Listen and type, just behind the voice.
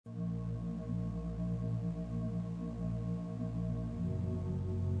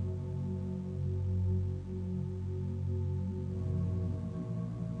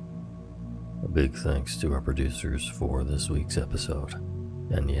big thanks to our producers for this week's episode: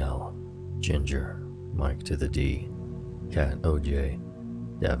 Danielle, Ginger, Mike to the D, Cat OJ,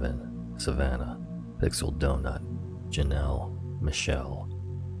 Devan, Savannah, PixeledDonut, Jeanelle, Michelle,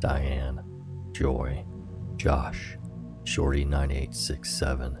 Dianne, Joy, Josh,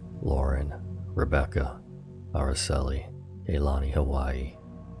 Shorty9867, Lauren, Ribecka, Araceli, KealaniHawaii,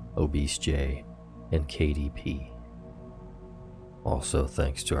 Obese J, and KDP. Also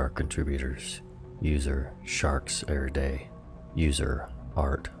thanks to our contributors: user sharkserrday, user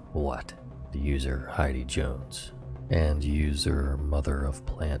Artwat, the user Heidi Jones, and user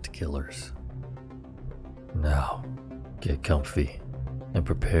motherofplantkillers. Now, get comfy and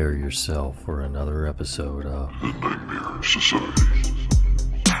prepare yourself for another episode of The Nightmare Society.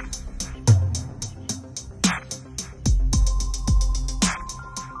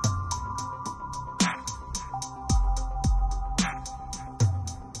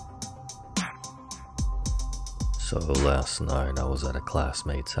 So last night I was at a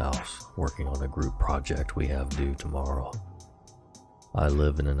classmate's house working on a group project we have due tomorrow. I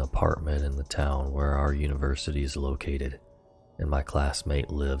live in an apartment in the town where our university is located, and my classmate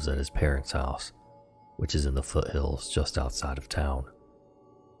lives at his parents' house, which is in the foothills just outside of town.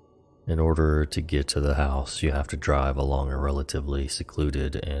 In order to get to the house, you have to drive along a relatively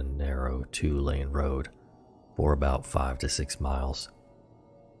secluded and narrow 2-lane road for about 5 to 6 miles.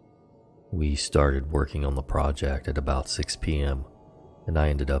 We started working on the project at about 6 p.m., and I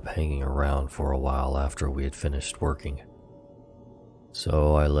ended up hanging around for a while after we had finished working.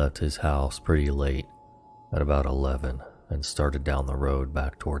 So I left his house pretty late, at about 11, and started down the road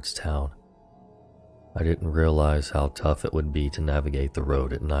back towards town. I didn't realize how tough it would be to navigate the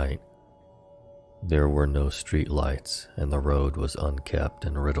road at night. There were no street lights, and the road was unkept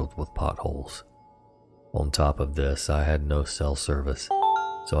and riddled with potholes. On top of this, I had no cell service,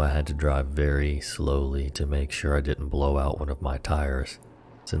 so I had to drive very slowly to make sure I didn't blow out one of my tires,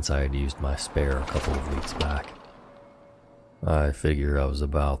 since I had used my spare a couple of weeks back. I figure I was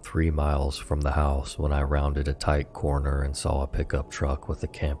about 3 miles from the house when I rounded a tight corner and saw a pickup truck with a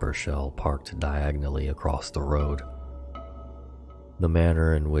camper shell parked diagonally across the road. The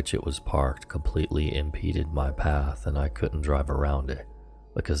manner in which it was parked completely impeded my path, and I couldn't drive around it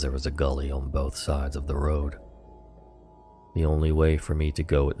because there was a gully on both sides of the road. The only way for me to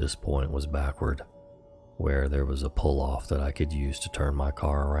go at this point was backward, where there was a pull-off that I could use to turn my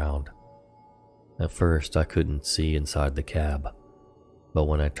car around. At first, I couldn't see inside the cab, but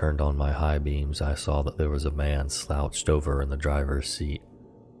when I turned on my high beams, I saw that there was a man slouched over in the driver's seat,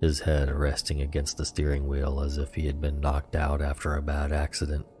 his head resting against the steering wheel as if he had been knocked out after a bad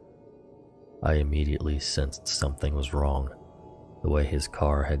accident. I immediately sensed something was wrong. The way his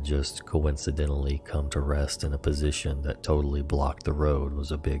car had just coincidentally come to rest in a position that totally blocked the road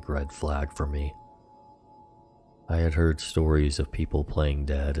was a big red flag for me. I had heard stories of people playing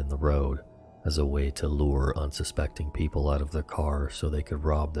dead in the road as a way to lure unsuspecting people out of their cars so they could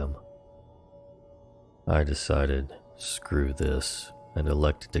rob them. I decided, screw this, and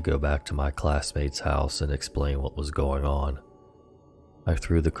elected to go back to my classmate's house and explain what was going on. I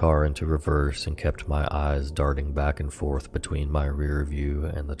threw the car into reverse and kept my eyes darting back and forth between my rear view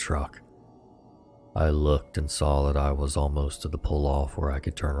and the truck. I looked and saw that I was almost to the pull-off where I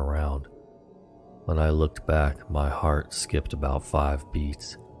could turn around. When I looked back, my heart skipped about 5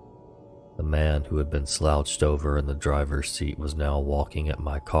 beats. The man who had been slouched over in the driver's seat was now walking at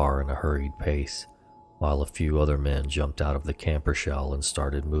my car in a hurried pace, while a few other men jumped out of the camper shell and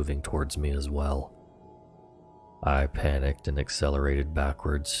started moving towards me as well. I panicked and accelerated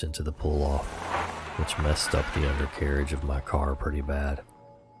backwards into the pull-off, which messed up the undercarriage of my car pretty bad.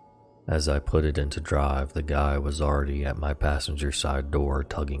 As I put it into drive, the guy was already at my passenger side door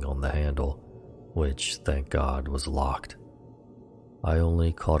tugging on the handle, which, thank God, was locked. I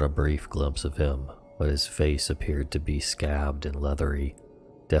only caught a brief glimpse of him, but his face appeared to be scabbed and leathery,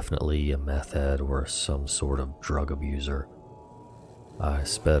 definitely a meth head or some sort of drug abuser. I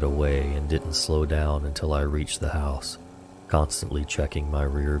sped away and didn't slow down until I reached the house, constantly checking my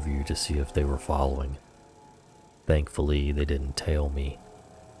rear view to see if they were following. Thankfully, they didn't tail me,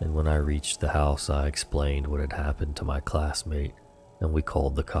 and when I reached the house, I explained what had happened to my classmate, and we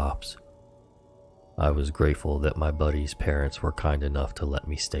called the cops. I was grateful that my buddy's parents were kind enough to let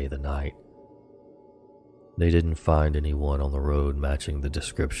me stay the night. They didn't find anyone on the road matching the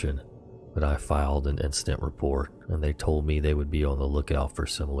description, but I filed an incident report, and they told me they would be on the lookout for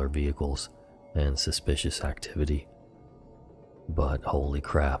similar vehicles and suspicious activity. But holy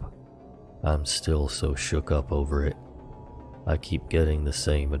crap, I'm still so shook up over it. I keep getting the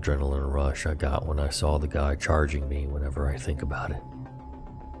same adrenaline rush I got when I saw the guy charging me whenever I think about it.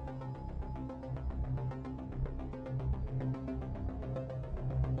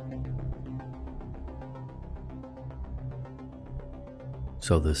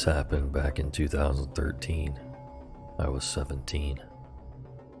 So this happened back in 2013. I was 17.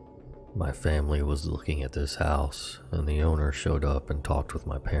 My family was looking at this house, and the owner showed up and talked with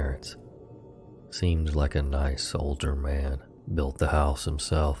my parents. Seemed like a nice older man, built the house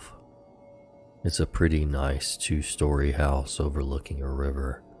himself. It's a pretty nice 2-story house overlooking a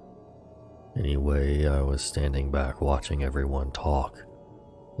river. Anyway, I was standing back watching everyone talk,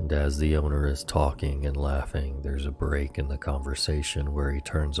 and as the owner is talking and laughing, there's a break in the conversation where he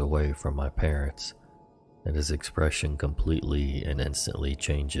turns away from my parents, and his expression completely and instantly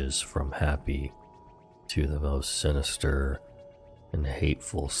changes from happy to the most sinister and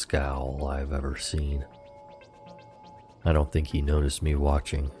hateful scowl I've ever seen. I don't think he noticed me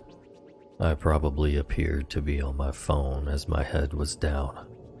watching. I probably appeared to be on my phone as my head was down.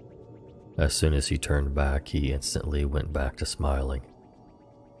 As soon as he turned back, he instantly went back to smiling.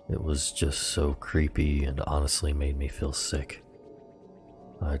 It was just so creepy and honestly made me feel sick.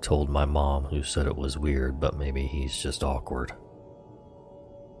 I told my mom, who said it was weird, but maybe he's just awkward.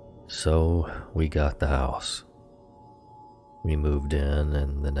 So we got the house. We moved in,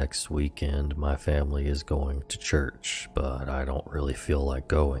 and the next weekend my family is going to church, but I don't really feel like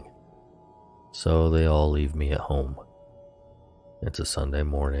going. So they all leave me at home. It's a Sunday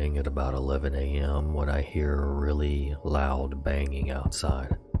morning at about 11 a.m. when I hear a really loud banging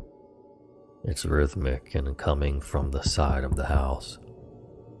outside. It's rhythmic and coming from the side of the house.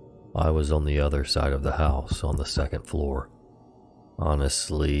 I was on the other side of the house on the second floor.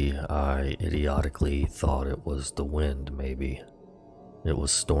 Honestly, I idiotically thought it was the wind, maybe. It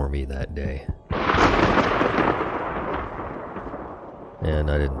was stormy that day.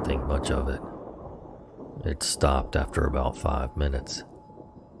 And I didn't think much of it. It stopped after about 5 minutes.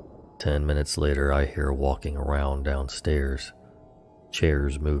 10 minutes later, I hear walking around downstairs,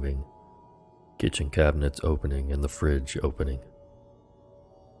 chairs moving, kitchen cabinets opening, and the fridge opening.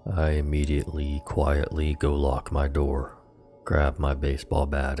 I immediately, quietly go lock my door, grab my baseball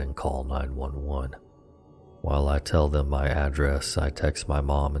bat, and call 911. While I tell them my address, I text my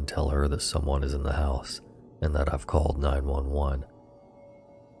mom and tell her that someone is in the house and that I've called 911.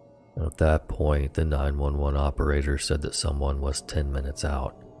 At that point, the 911 operator said that someone was 10 minutes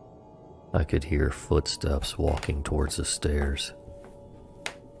out. I could hear footsteps walking towards the stairs.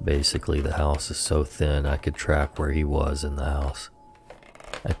 Basically, the house is so thin I could track where he was in the house.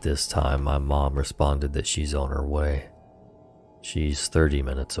 At this time, my mom responded that she's on her way. She's 30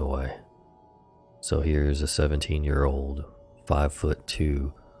 minutes away. So here's a 17-year-old,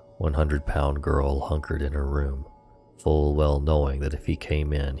 5'2", 100-pound girl hunkered in her room, full well knowing that if he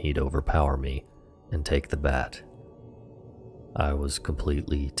came in, he'd overpower me and take the bat. I was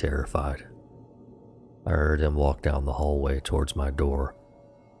completely terrified. I heard him walk down the hallway towards my door.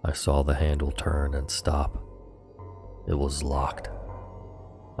 I saw the handle turn and stop. It was locked.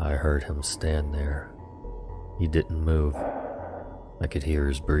 I heard him stand there. He didn't move. I could hear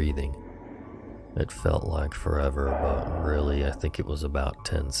his breathing. It felt like forever, but really I think it was about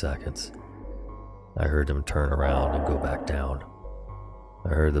 10 seconds. I heard him turn around and go back down. I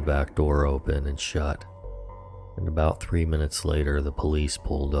heard the back door open and shut, and about 3 minutes later the police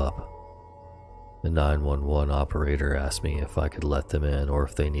pulled up. The 911 operator asked me if I could let them in or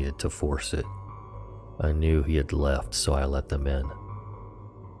if they needed to force it. I knew he had left, so I let them in.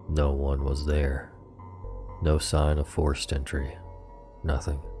 No one was there. No sign of forced entry.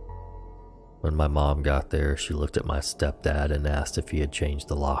 Nothing. When my mom got there, she looked at my stepdad and asked if he had changed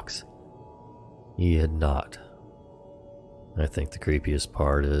the locks. He had not. I think the creepiest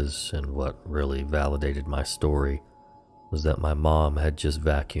part is, and what really validated my story, was that my mom had just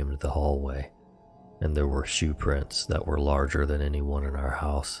vacuumed the hallway, and there were shoe prints that were larger than anyone in our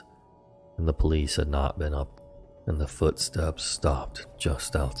house, and the police had not been up, and the footsteps stopped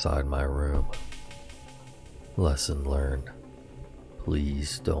just outside my room. Lesson learned.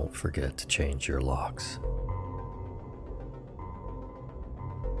 Please don't forget to change your locks.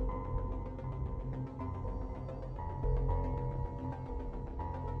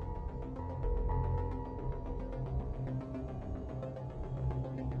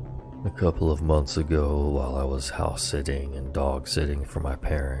 A couple of months ago, while I was house sitting and dog sitting for my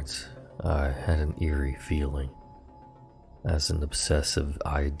parents, I had an eerie feeling. As an obsessive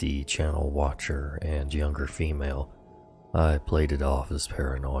ID channel watcher and younger female, I played it off as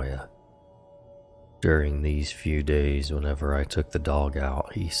paranoia. During these few days, whenever I took the dog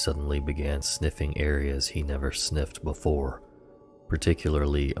out, he suddenly began sniffing areas he never sniffed before,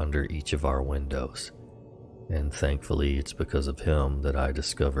 particularly under each of our windows. And thankfully, it's because of him that I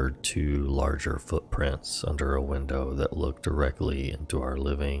discovered 2 larger footprints under a window that looked directly into our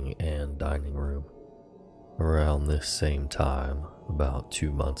living and dining room. Around this same time, about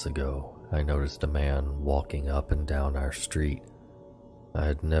 2 months ago, I noticed a man walking up and down our street. I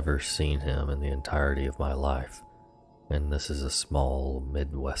had never seen him in the entirety of my life, and this is a small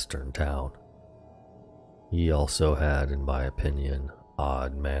Midwestern town. He also had, in my opinion,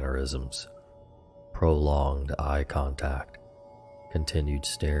 odd mannerisms, prolonged eye contact, continued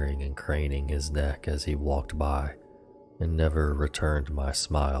staring and craning his neck as he walked by, and never returned my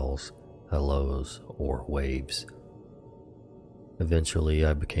smiles, hellos, or waves. Eventually,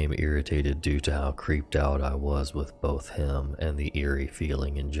 I became irritated due to how creeped out I was with both him and the eerie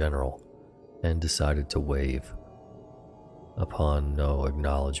feeling in general, and decided to wave. Upon no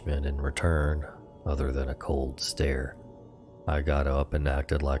acknowledgement in return, other than a cold stare, I got up and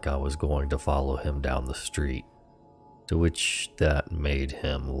acted like I was going to follow him down the street, to which that made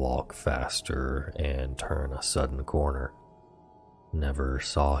him walk faster and turn a sudden corner. Never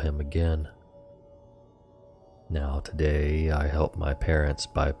saw him again. Now today, I help my parents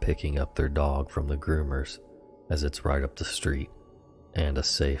by picking up their dog from the groomers, as it's right up the street and a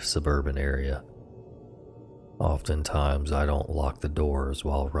safe suburban area. Oftentimes, I don't lock the doors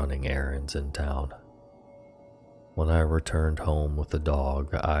while running errands in town. When I returned home with the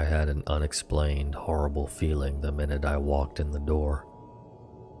dog, I had an unexplained, horrible feeling the minute I walked in the door.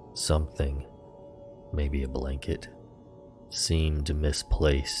 Something, maybe a blanket, seemed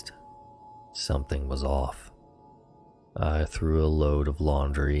misplaced. Something was off. I threw a load of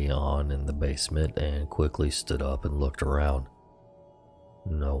laundry on in the basement and quickly stood up and looked around.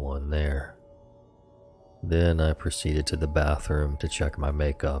 No one there. Then I proceeded to the bathroom to check my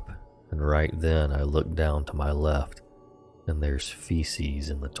makeup, and right then I looked down to my left, and there's feces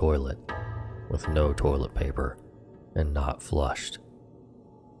in the toilet, with no toilet paper, and not flushed.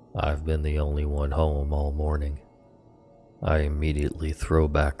 I've been the only one home all morning. I immediately throw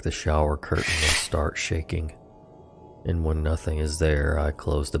back the shower curtain and start shaking. And when nothing is there, I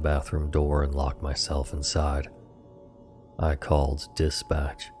close the bathroom door and lock myself inside. I called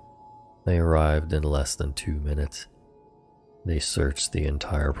dispatch. They arrived in less than 2 minutes. They searched the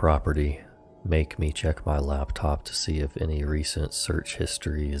entire property, make me check my laptop to see if any recent search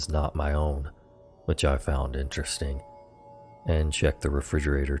history is not my own, which I found interesting, and check the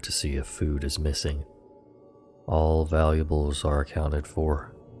refrigerator to see if food is missing. All valuables are accounted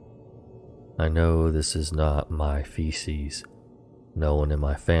for. I know this is not my feces. No one in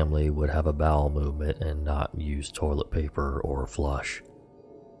my family would have a bowel movement and not use toilet paper or flush.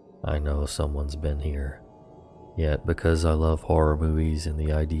 I know someone's been here. Yet because I love horror movies and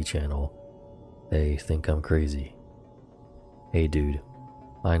the ID channel, they think I'm crazy. Hey dude,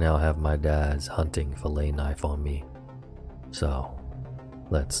 I now have my dad's hunting fillet knife on me. So,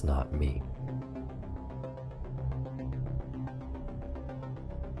 let's not meet.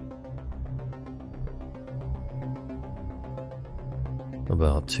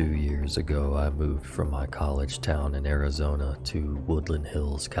 About 2 years ago, I moved from my college town in Arizona to Woodland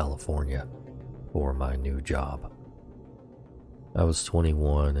Hills, California, for my new job. I was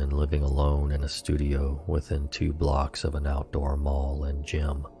 21 and living alone in a studio within 2 blocks of an outdoor mall and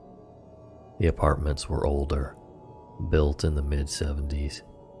gym. The apartments were older, built in the mid-70s,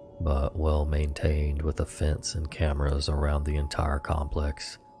 but well maintained with a fence and cameras around the entire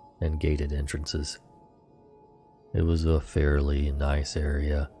complex and gated entrances. It was a fairly nice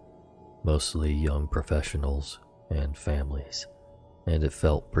area, mostly young professionals and families, and it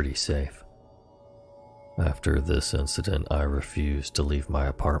felt pretty safe. After this incident, I refused to leave my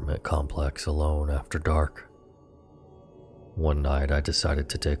apartment complex alone after dark. One night, I decided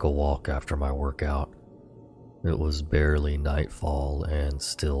to take a walk after my workout. It was barely nightfall and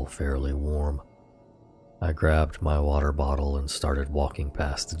still fairly warm. I grabbed my water bottle and started walking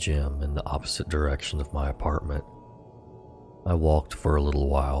past the gym in the opposite direction of my apartment. I walked for a little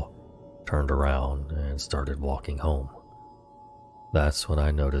while, turned around, and started walking home. That's when I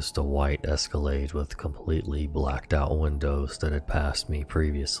noticed a white Escalade with completely blacked out windows that had passed me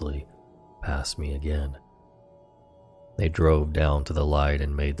previously, pass me again. They drove down to the light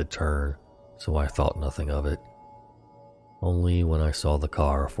and made the turn, so I thought nothing of it. Only when I saw the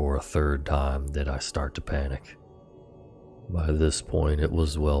car for a 3rd time did I start to panic. By this point, it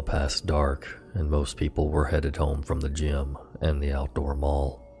was well past dark, and most people were headed home from the gym and the outdoor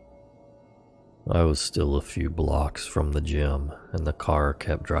mall. I was still a few blocks from the gym, and the car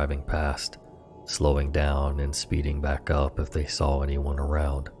kept driving past, slowing down and speeding back up if they saw anyone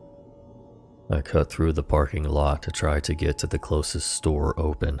around. I cut through the parking lot to try to get to the closest store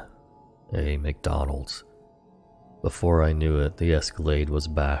open, a McDonald's. Before I knew it, the Escalade was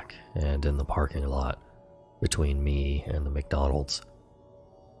back and in the parking lot, between me and the McDonald's.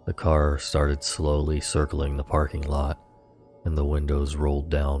 The car started slowly circling the parking lot, and the windows rolled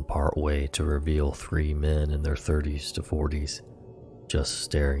down part way to reveal 3 men in their 30s to 40s, just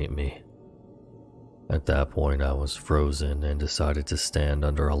staring at me. At that point, I was frozen and decided to stand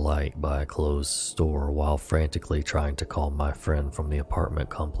under a light by a closed store while frantically trying to call my friend from the apartment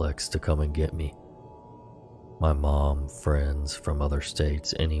complex to come and get me. My mom, friends from other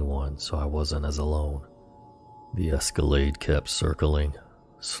states, anyone, so I wasn't as alone. The Escalade kept circling,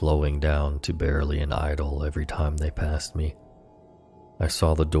 slowing down to barely an idle every time they passed me. I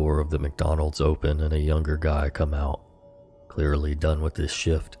saw the door of the McDonald's open and a younger guy come out, clearly done with his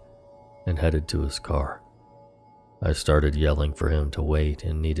shift, and headed to his car. I started yelling for him to wait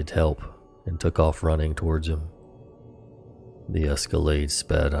and needed help, and took off running towards him. The Escalade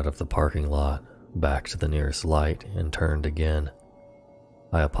sped out of the parking lot, back to the nearest light, and turned again.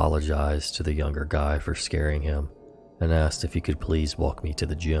 I apologized to the younger guy for scaring him, and asked if he could please walk me to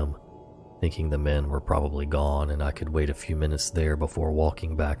the gym, thinking the men were probably gone and I could wait a few minutes there before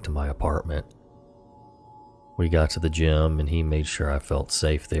walking back to my apartment. We got to the gym and he made sure I felt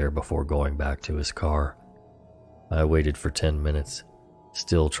safe there before going back to his car. I waited for 10 minutes,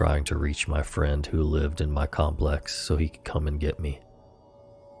 still trying to reach my friend who lived in my complex so he could come and get me.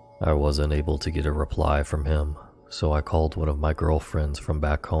 I wasn't able to get a reply from him, so I called one of my girlfriends from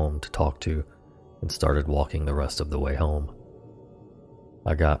back home to talk to and started walking the rest of the way home.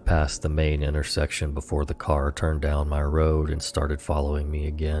 I got past the main intersection before the car turned down my road and started following me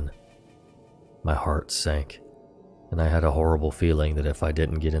again. My heart sank, and I had a horrible feeling that if I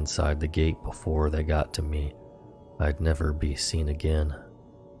didn't get inside the gate before they got to me, I'd never be seen again.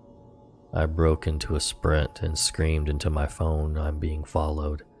 I broke into a sprint and screamed into my phone I'm being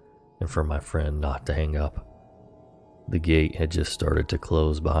followed, and for my friend not to hang up. The gate had just started to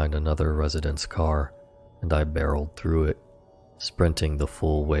close behind another resident's car, and I barreled through it, sprinting the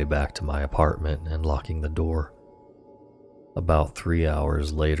full way back to my apartment and locking the door. About 3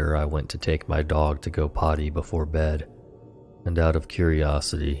 hours later, I went to take my dog to go potty before bed, and out of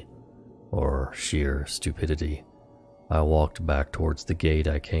curiosity, or sheer stupidity, I walked back towards the gate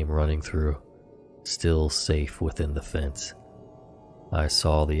I came running through, still safe within the fence. I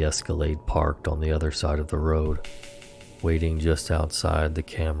saw the Escalade parked on the other side of the road, waiting just outside the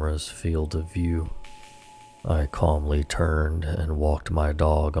camera's field of view. I calmly turned and walked my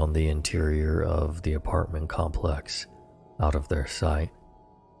dog on the interior of the apartment complex, out of their sight.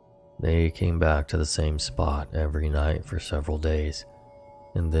 They came back to the same spot every night for several days,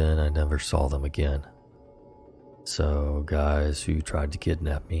 and then I never saw them again. So, guys who tried to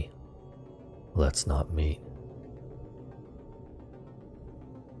kidnap me, let's not meet.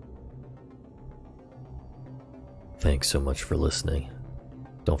 Thanks so much for listening.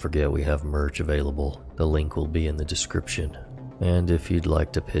 Don't forget we have merch available. The link will be in the description. And if you'd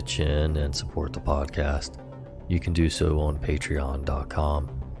like to pitch in and support the podcast, you can do so on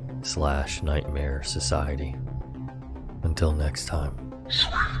patreon.com/nightmare society. Until next time.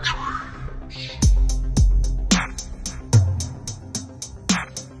 Sweet dreams.